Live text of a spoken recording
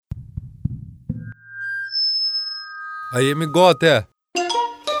A jemi gati?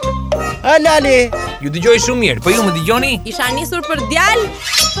 A Lali, Ju dëgjoj shumë mirë, po ju më dëgjoni? Isha nisur për djalë,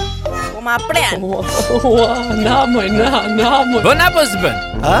 po ma pren. Na moj. Bën apo s'bën?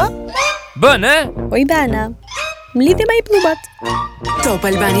 a? Bën, Po i bana, më lidhe me i plubat. Top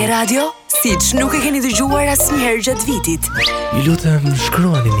Albania Radio, siç nuk e keni dëgjuar asnjëherë gjatë vitit. Ju lutem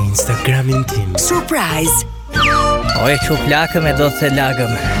shkruani në Instagramin tim. Surprise! O e që plakëm e do të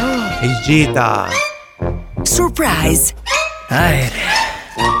lagëm. E gjita. Surprise! Ajre.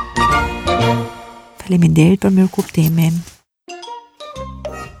 Faleminderit për mirëkuptimin.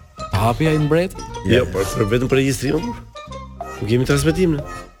 Hapja i mbret? Jo, për vetëm për regjistrimin. Nuk kemi transmetim ne.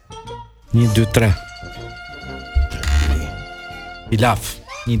 1, 2, 3. Pilaf.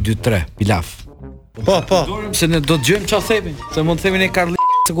 1, 2, 3. Pilaf. Po. Se ne do të gjojmë çfarë themi, se mund të themi ne Karl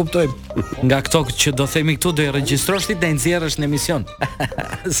se kuptojmë. Nga këto që do themi këtu do i regjistrosh ti dhe i nxjerrësh në emision.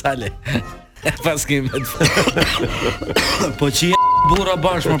 Sale. Pas kemi po që burra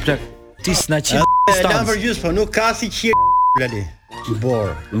bash më plak. Ti s'na qi La për gjys, po nuk ka si qi Lali. Bor.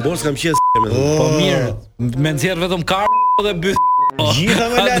 Mbor s'kam qes me të. Po mirë, me nxjerr vetëm kar dhe byth. Gjitha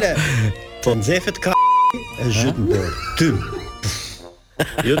me Lale. Po nxefet ka e zhyt në bor. Tym.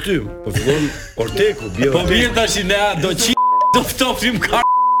 Jo tym, po fillon Orteku, bio. Po mirë tash ne do do ftofim kar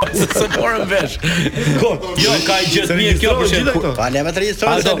se morën vesh. Jo, ka gjë të mirë kjo për shemb. Pa leva të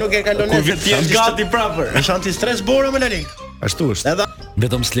regjistrojnë se nuk e kalon Kur vjen ti gati prapër. Është anti-stres bora me Lali. Ashtu është. Edhe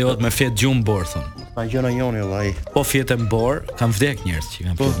Vetëm s'lejohet me fjet gjumë bor thon. pa gjona joni vllai. Po fjetë mbor, kanë vdek njerëz që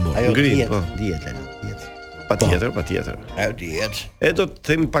kanë fjetë mbor. Ajo Ngrit, diet, po. diet Lali, diet. Patjetër. Ajo diet. E do të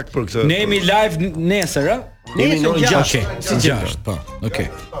themi pak për këtë. Ne jemi live nesër, a? Jemi në Okej, si 6, po. Okej.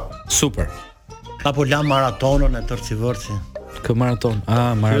 Super. Apo la maratonën e tërcivërci. Kë maraton?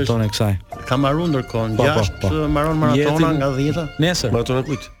 Maraton e kësaj. Ka marrë ndërkohë Po, 6 po. maratona Jetin- nga 10. Nesër. Maratona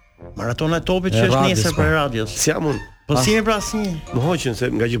kujt? Maratona e topit E që është radios, nesër po. për radios. Si jam unë? Po si e pra asnjë. Më hoqën se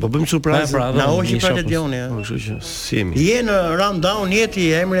nga që po bëjmë surprizë. pra, Na dhe, hoqi isha për po- Ledioni. Po kështu që si jemi. Je në rundown jeti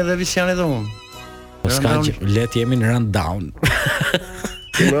emri dhe Visiani dhe unë. Po s'ka gjë, let jemi në rundown.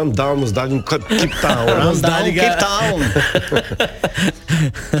 Kemë rënë down, mos dalim Cape Town. Rundown Cape Town.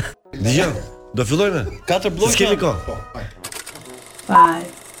 Dgjoj, do fillojmë. 4 blloqe. S'kemi kohë. 5,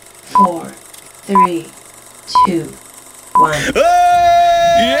 4, 3, 2, 1.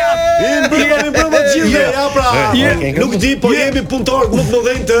 Jemi për më gjithë. Ja pra. Nuk di, po jemi punëtor më të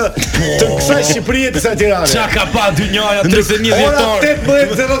mëdhenj të kësaj Shqipërie të kësaj Tirane. Qa ka pa dynjaja 31 Ora dhjetor?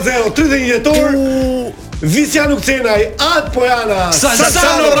 18:00, 31 dhjetor. Visianu Kcenaj, Ad Pojana,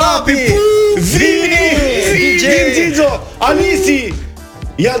 Sasano Rapi, Vini, Gjizo, Anisi.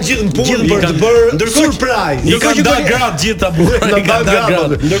 Janë gjithë në punë për të bërë surprise. I kanë dalë gratë gjitha burra, i kanë dalë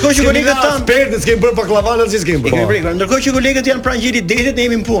gratë. Ndërkohë që kolegët tanë Ekspertë s'kemë bërë paklavanat që s'kemë kemi bërë. bërë. Ndërkohë që kolegët janë pranë gjirit detit, ne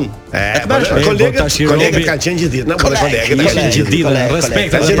jemi në punë. Kolegët kanë qenë gjithë ditën, po kolegët Ishin gjithë ditën, respekt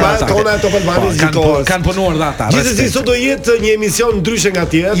Kanë qenë marrë tona e Top Albani zgjidhores. Kanë punuar dhe ata. Gjithsesi sot do jetë një emision ndryshe nga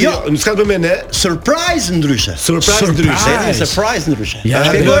tjetër. Jo. S'ka të bëjë me ne. Surprise ndryshe. Surprise ndryshe. Surprise ndryshe. Ja,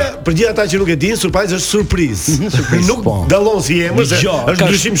 Shpjegoj për gjithë ata që nuk e dinë, surprise është surprizë. Nuk Po. dallon si emër se Jo, është ka-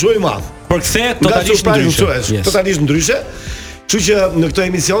 ndryshim shumë i madh. Për kthe Nga totalisht surprise ndryshe. është Yes. totalisht ndryshe. Kështu që në këtë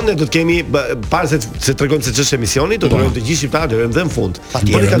emision ne do të kemi para se tregojmë se ç'është emisioni, do të tregojmë të gjithë shqiptarët deri në fund. Po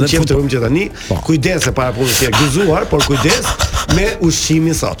ne kam qenë të që tani, kujdes se para punës që gëzuar, por kujdes me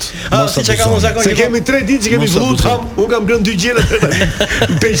ushqimin sot. Si që ka unë zakon Se kemi 3 ditë që kemi vëllut ham, unë kam ngrënë 2 gjera tani.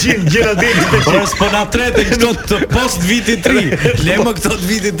 Peqin, gjera deli, Por s'po na trete këto të post vitit 3. Lemë këto të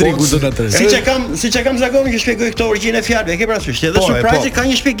vitit 3 ku do na trete. Si që kam zakonin që shpjegoj këto origjinë e fjalëve, e ke parasysh? Edhe Po, surprise po. ka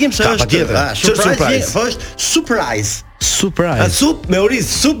një shpjegim se Ka, është patjetër. Ç'është surprise? Është surprise. Surprise. Sup me oriz.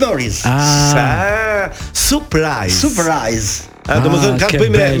 Sup me oriz. Surprise. Surprise. Domethënë ka të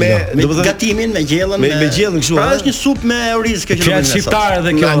bëjë me Me domethënë gatimin, me gjellën, me gjellën kështu. Pra është një sup me oriz kjo që do Fjalë bëjmë shqiptare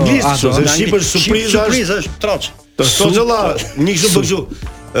dhe Në kjo. anglisht, ato, kështu, se shqip është surprizë. Surprizë është troç. Të soxhalla, një kështu bën kështu.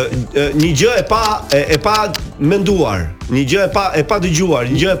 Një gjë e pa menduar, një gjë e pa dëgjuar,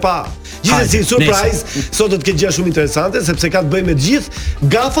 një gjë e pa. Gjithsesi surprise, sot do të ketë gjëra shumë interesante sepse ka të bëjë me të gjithë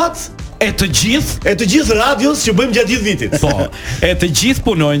gafat E të gjithë radios që bëjmë gjatë gjithë vitit. Po, e të gjithë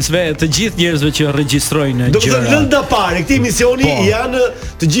punonjësve, e të gjithë njerëzve që regjistrojnë Do të thënë gjëra. lënda parë e këtij emisioni Po. janë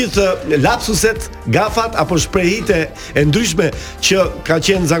të gjithë lapsuset, gafat apo shprehite e ndryshme që ka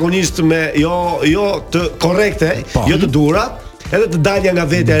qenë zakonisht me jo të korrekte, Po. jo të duhura. edhe të dalja nga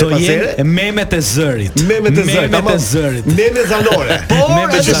vetja Do pas here. jenë memet e zërit. Memet e zërit. Meme zanore. Por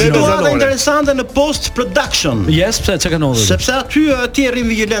është zanore. situata interesante në post production. Yes, pse çka kanë ndodhur? Sepse aty ti rrin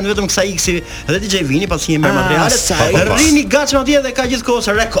vigjilent vetëm kësaj X-i dhe DJ Vini pasi një merr materialet. pa. Rrini gatshëm atje dhe ka gjithkohës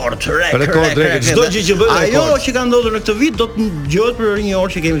rekord. Çdo gjë që bën. Ajo që ka ndodhur në këtë vit do të ngjohet për një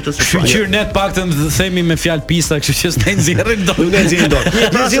orë që kemi këtë surprizë. Shqyr ne të paktën të themi me fjalë pista, kështu që s'ne nxjerrin dot. Nuk e nxjerrin dot.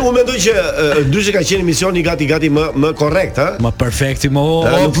 Pasi unë mendoj që ndryshe ka qenë emisioni gati më korrekt, ha? Më perfekti, më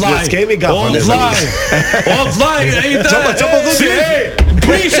Skemi gafat. O vllai, Çfarë do ti?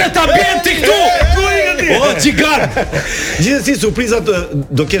 Prishe ta bën ti këtu. O gigant. Gjithsesi surprizat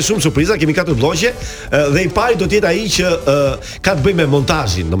do kenë shumë surpriza, kemi 4 blloqe dhe i pari do të jetë ai që ka të bëjë me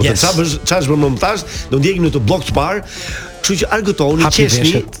montazhin. Domethënë çfarë është bërë montazh, do ndjekim në të blok të parë. Kështu që argëtoni,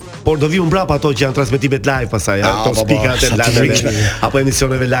 qeshni, por do vi mbrapa ato që janë transmetimet live pastaj, ato pikante lajmeve apo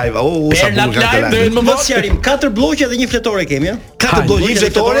emisioneve live. Sa bukur ka live. Më mos sqarim, 4 blloqe dhe një fletore kemi, 4 blloqe, një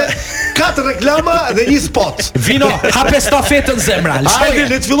fletore, 4 reklama dhe një spot. Vino, hape stafetën zemra. Hajde,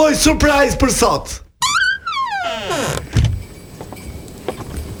 le të filloj surprise për sot.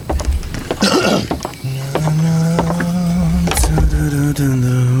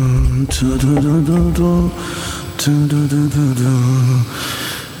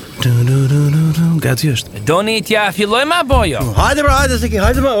 Gati është. Doni t'ja fillojmë apo jo? Hajde pra, hajde se ki,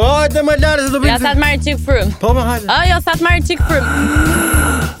 hajde më lart se do bëjmë. Ja sa të marr çik frym. Po, hajde. Jo sa të marr çik frym.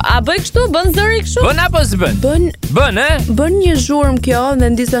 A bëj kështu, bën zëri kështu? Bën apo s'bën? Bën, Bën një zhurmë kjo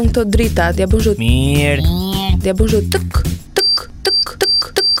dhe ndisen këto dritat, ja bën kështu. Mirë. Ja bën kështu tek tek tek tek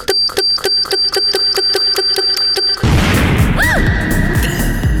tek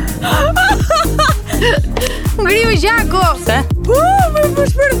Ngriu Gjako. Se? Më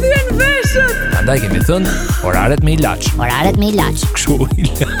shpërthyen veshët. Prandaj kemi thënë oraret me ilaç. Kështu.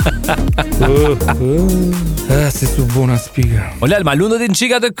 Si su bona spiga. Olal, ma lundët i në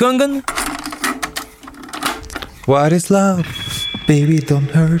qika të këngën? What is love? Baby, don't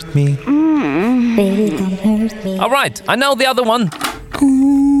hurt me. Alright, I know the other one.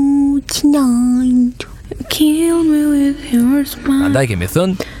 Tonight, kill me with your smile. Prandaj kemi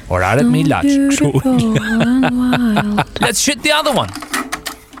thënë oraret me ilaç. Kështu. Let's shit the other one.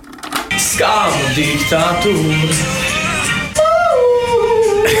 Ska diktatur.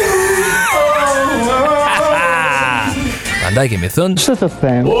 Prandaj kemi thënë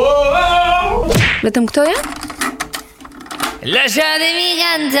Vetëm këto ja? lasciatemi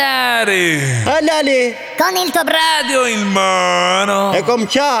cantare. Alali, Con il tuo Radio in mano. e kom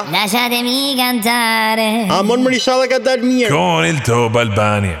qa. lasciatemi cantare. A mon më risha dhe ka dalë mirë. Con il top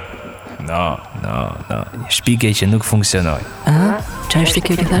Albania. No. Shpike që nuk funksionoj. Çfarë është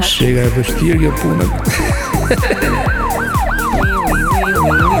kjo që thash? Çega e vështirë kjo punë.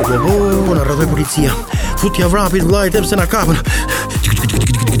 Po, na rrotoi policia. Futja vrapit vllajt pse na kapën.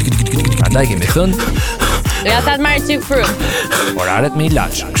 Prandaj kemi thënë Ja sa të marr çik frym. oraret me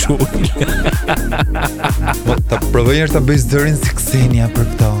ilaç. Kështu. Po ta provoj njerëz ta bëj zërin si Ksenia për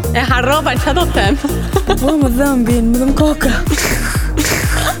këto. E harrova çfarë do të them. Po më dhëmbin, më dhëm koka.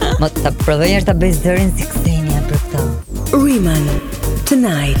 Më ta provoj njerëz ta bëj zërin si Ksenia për këto. Riemann,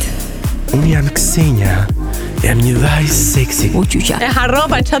 tonight. Unë jam Ksenia. Jam një vajzë seksi. U qyqa. E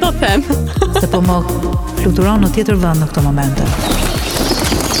harrova çfarë do të them. Se po më fluturon në tjetër vend në këto momente.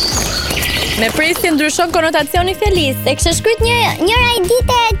 Me prisje ndryshon konotacioni fjallisë. E kështë shkryt njëra i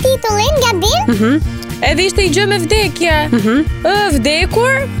ditë titullin nga dim? Edhe ishte i gjë me vdekje.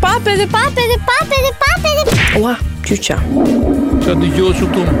 Vdekur, pape dhe pape dhe pape dhe pape dhe. Ua, qyqa. Qa dëgjohet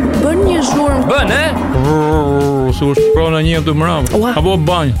këtu? Bën një zhurmë. Bën, Se u shprona një të mbrapa. Ua. Apo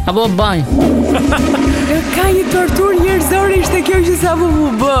banj. Ka një torturë njerëzore ishte kjo që sa më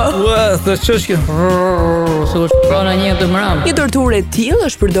bë. Ua, të ç'është kjo? Se u shprona një të mbrapa. Një torturë e tillë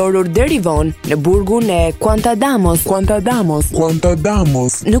është përdorur deri vonë në burgun e Guantánamos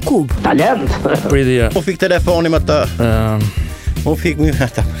në Kubë. Pritja. Po fik telefonin më të. Po fik më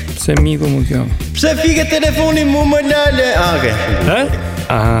ata. Pse miku më kjo? Pse fike telefonin mu më lale? Okay.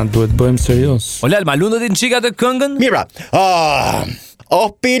 Aha, duhet bëjmë serios. Olal, ma lundët i në qika të këngën? Mira. Oh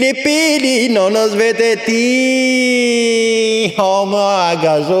pili nonës vete ti. Oh më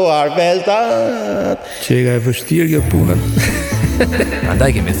agazuar festat. Çega e vështirë kjo punë.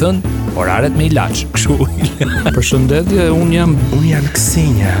 Prandaj kemi thënë oraret me ilaç. Kështu. Përshëndetje, unë jam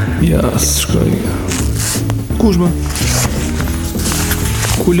Ksenia. Ja, shkoj. Kush më?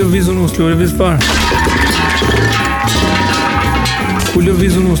 Ku lëvizun us, lëviz fare.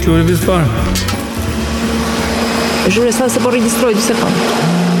 Jure sa se po regjistroj 2 sekondë.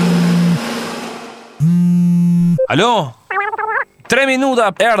 Alo? 3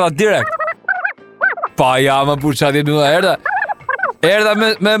 minuta erdha direkt. Pa ja më për qatë minuta erdha. Erdha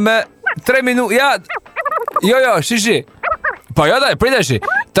me 3 minuta. Ja. Jo, shishi. Po jo dai, priteshi.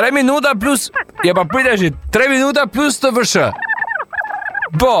 3 minuta plus. Ja pa priteshi. 3 minuta plus të vësh.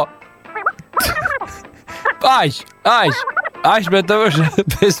 Po. Aq me të vësh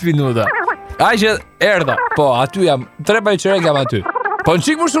 5 minuta. Aq erdha. Po, aty jam. 3 pa çerek jam aty. Po në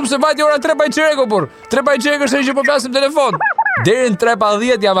qik më shumë se vajti ora 3 pa çerek, por 3 pa çerek është që po flasim telefon. Deri në 3 pa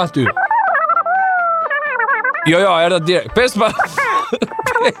 10 jam aty. Jo, erdha direkt. 5 pa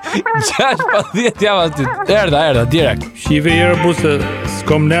 6 pa 10 jam aty. Erdha direkt. Shive jera buse,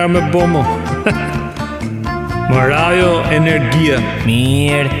 s'kom nërë me bomo. Më rajo energjia.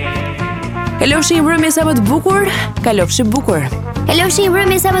 Mirë. Kalofshi i mbrëmjes sa më të bukur, kalofshi bukur. Kalofshi i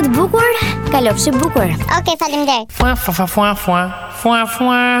mbrëmjes sa më të bukur, kalofshi bukur. Okej, faleminderit.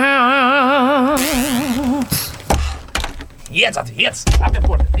 Jec, hap e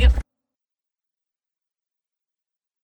portën.